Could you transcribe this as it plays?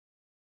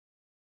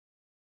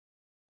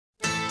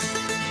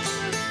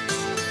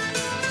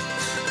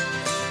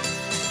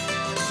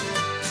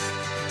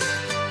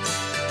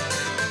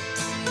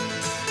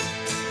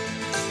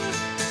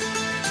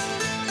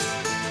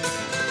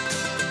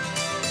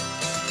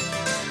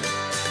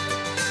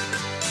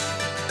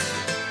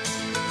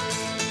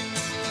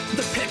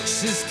The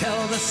pictures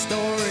tell the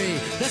story.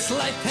 This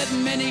life had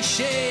many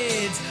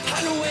shades.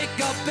 I'd wake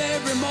up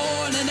every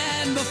morning,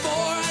 and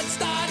before I'd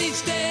start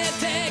each day, I'd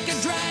take a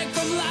drag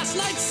from last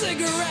night's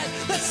cigarette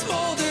that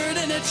smoldered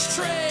in its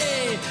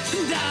tray.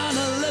 Down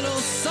a little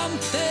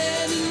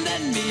something,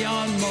 then be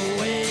on my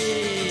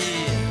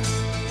way.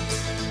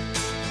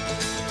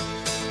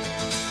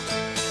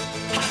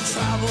 I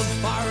traveled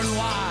far and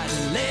wide,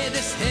 laid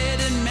this head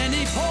in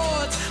many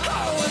ports.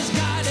 I was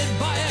guided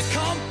by a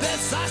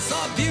compass, I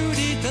saw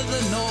beauty to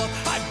the north.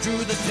 I drew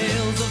the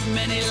tales of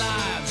many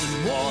lives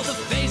and wore the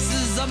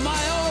faces of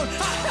my own.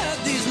 I had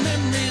these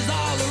memories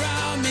all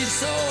around me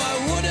so I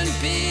wouldn't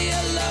be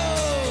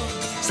alone.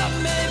 Some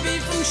may be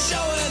from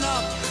showing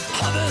up,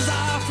 others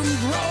are from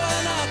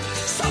growing up.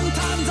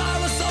 Sometimes I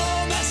was so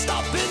messed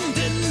up and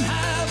didn't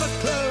have a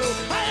clue.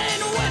 I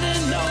ain't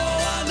winning no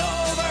one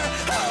over,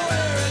 I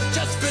wear it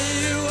just for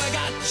you. I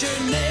got your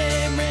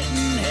name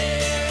written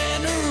here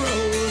in a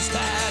rose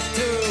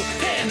tattoo.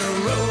 In a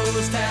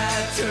rose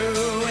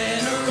tattoo,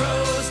 in a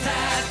rose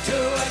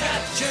tattoo. I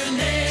got your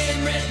name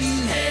written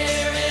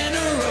here in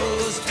a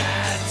rose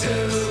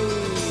tattoo.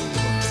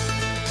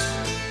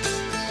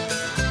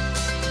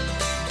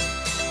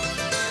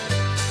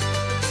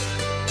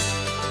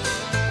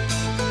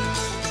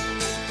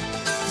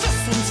 This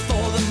one's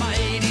for the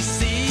mighty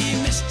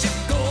sea, mischief,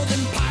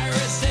 golden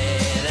piracy.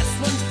 This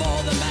one's for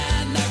the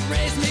man that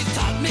raised me,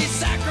 taught me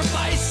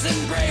sacrifice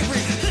and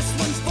bravery. This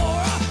one's for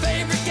our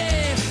favorite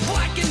game,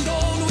 black and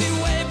gold, we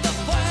wave the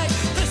flag.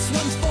 This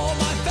one's for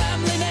my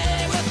family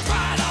name, with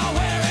pride I'll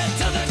wear it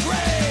to the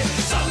grave.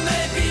 Some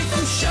may be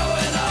from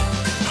showing up,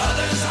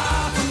 others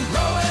are from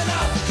growing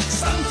up.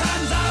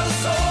 Sometimes I was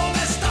so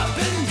messed up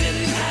and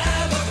didn't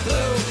have a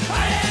clue.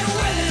 I ain't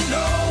winning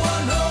no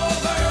one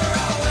over,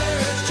 I'll wear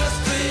it just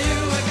for you.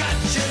 I got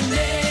your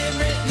name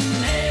written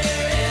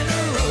here in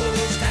a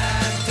rose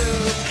tattoo.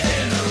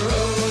 In a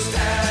rose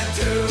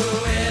tattoo,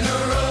 in a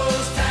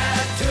rose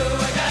tattoo.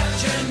 I got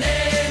your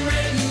name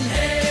written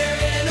here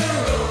in a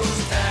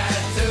rose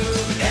tattoo.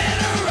 In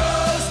a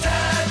rose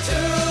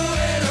tattoo,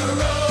 in a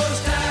rose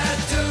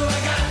tattoo. I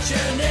got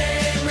your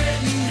name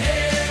written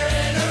here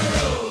in a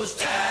rose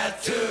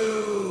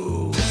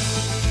tattoo.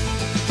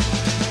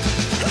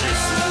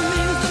 This one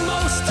means the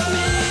most to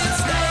me. It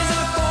stays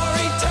there for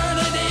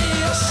eternity.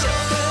 A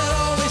ship that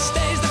always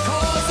stays the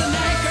course, an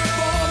anchor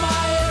for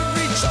my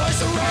every choice.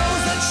 A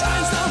rose that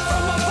shines down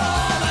from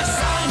above. I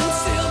sign and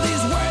seal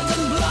these words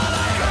in blood.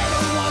 I heard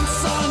them once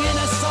sung in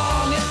a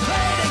song. It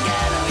played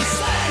again and we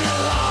sang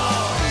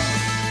along.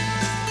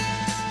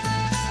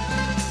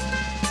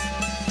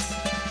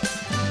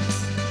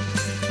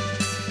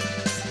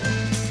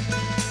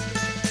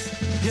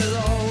 You'll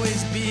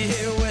always be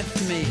here with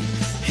me,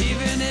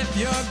 even if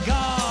you're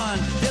gone.